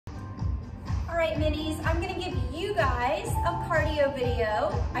right, minis, I'm gonna give you guys a cardio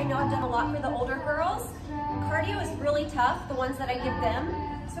video. I know I've done a lot for the older girls. Cardio is really tough, the ones that I give them.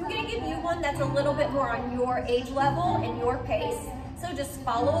 So I'm gonna give you one that's a little bit more on your age level and your pace. So just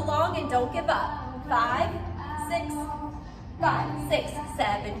follow along and don't give up. 5, 6, 5, 6,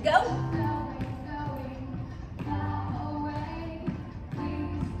 7, go.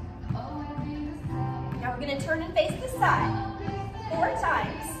 Now we're gonna turn and face the side 4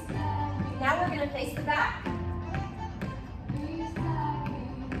 times. Now we're gonna face the back.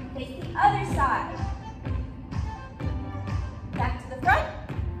 Face the other side. Back to the front.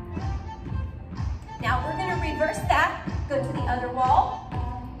 Now we're gonna reverse that. Go to the other wall.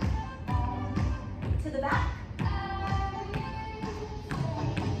 To the back.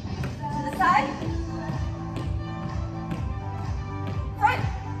 To the side. Front.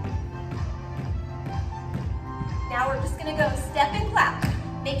 Now we're just gonna go step and clap.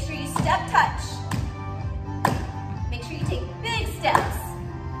 Make sure you step touch. Make sure you take big steps.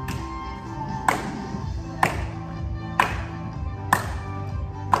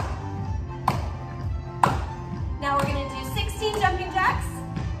 Now we're gonna do 16 jumping jacks.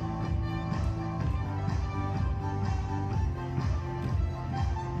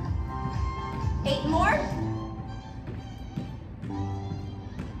 Eight more.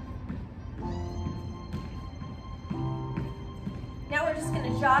 Now we're just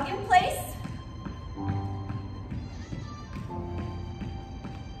gonna jog in place.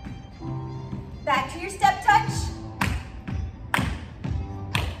 Back to your step touch.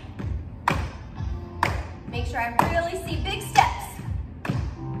 Make sure I really see big steps.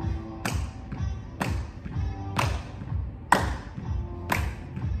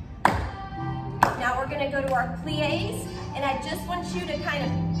 Now we're gonna go to our plies, and I just want you to kind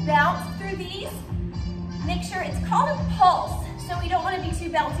of bounce through these. Make sure it's called a pulse. So we don't want to be too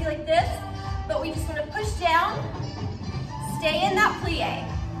bouncy like this, but we just want to push down, stay in that plie.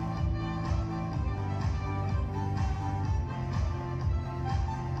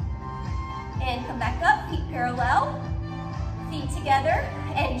 And come back up, feet parallel, feet together,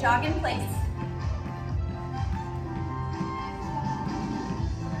 and jog in place.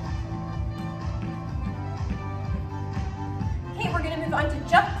 Okay, we're going to move on to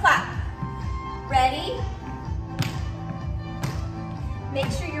jump clap. Ready? Make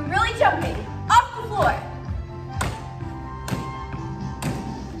sure you're really jumping off the floor.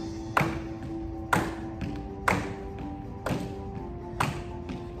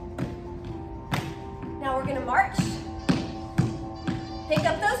 Now we're gonna march. Pick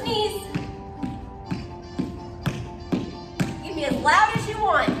up those knees. You can be as loud as you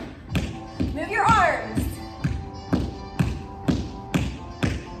want. Move your arms.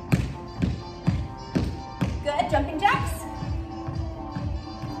 Good, jumping jacks.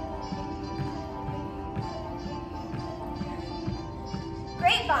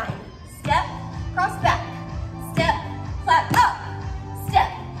 Grapevine, step, cross back, step, clap up, step,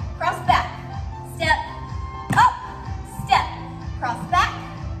 cross back, step, up, step, cross back,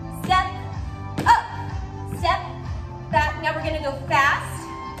 step, up, step, back. Now we're gonna go fast.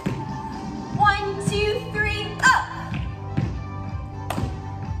 1, 2, 3, up.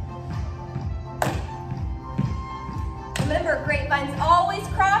 Remember, grapevines always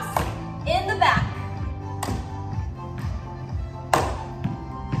cross in the back.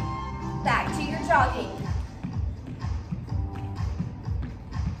 Back to your jogging.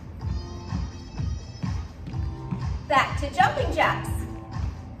 Back to jumping jacks.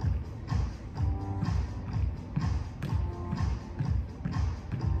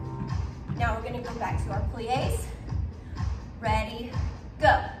 Now we're going to go back to our plies. Ready,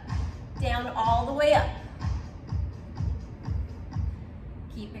 go. Down all the way up.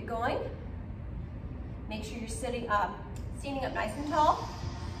 Keep it going. Make sure you're standing up nice and tall.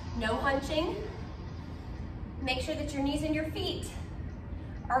 No hunching. Make sure that your knees and your feet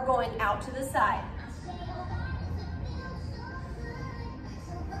are going out to the side.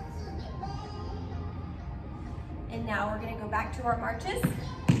 And now we're going to go back to our marches.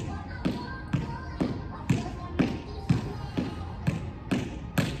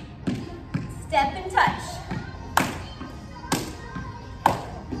 Step and touch.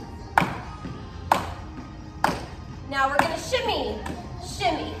 Now we're going to shimmy,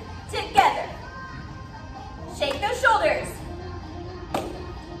 shimmy, together. Shake those shoulders.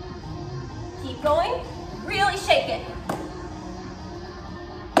 Keep going, really shake it.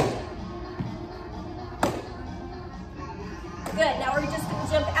 Good, now we're just going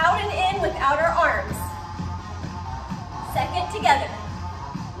to jump out and in without our arms. Second together.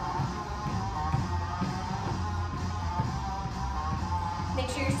 Make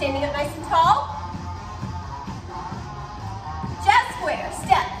sure you're Standing up nice and tall. Jazz square,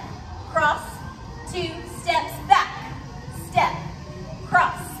 step, cross, 2 steps back, step,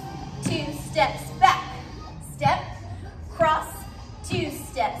 cross, 2 steps back, step, cross, 2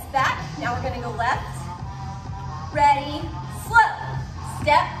 steps back. Now we're gonna go left. Ready, slow,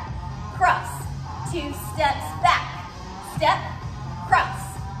 step, cross, 2 steps back, step,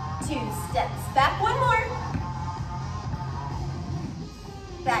 cross, 2 steps back. One more.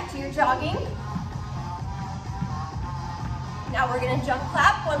 Back to your jogging. Now we're gonna jump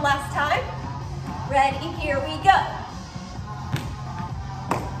clap one last time. Ready, here we go.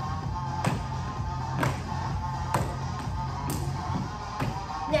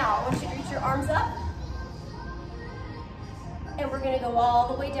 Now I want you to reach your arms up. And we're gonna go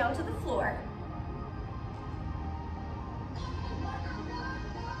all the way down to the floor.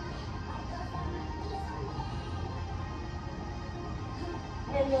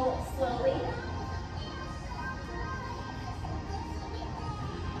 And roll it slowly.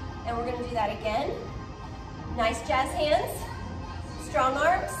 And we're gonna do that again. Nice jazz hands, strong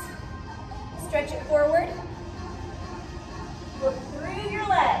arms. Stretch it forward. Look through your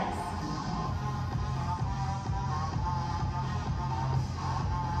legs.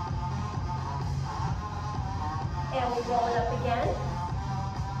 And we roll it up again.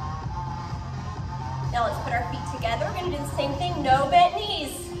 Now let's put our feet together. We're gonna do the same thing, no bent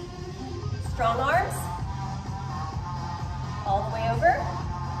knees. Strong arms. All the way over.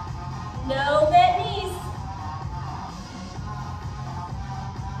 No bent knees.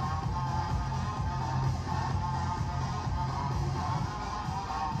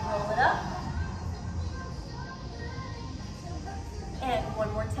 Roll it up. And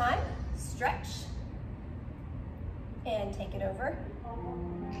one more time, stretch. And take it over.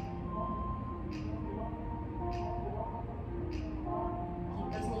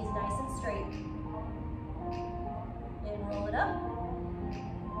 Keep those knees nice and straight. And roll it up.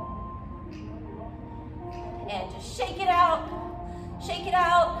 And just shake it out. Shake it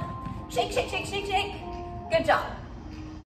out. Shake, shake, shake, shake, shake. Good job.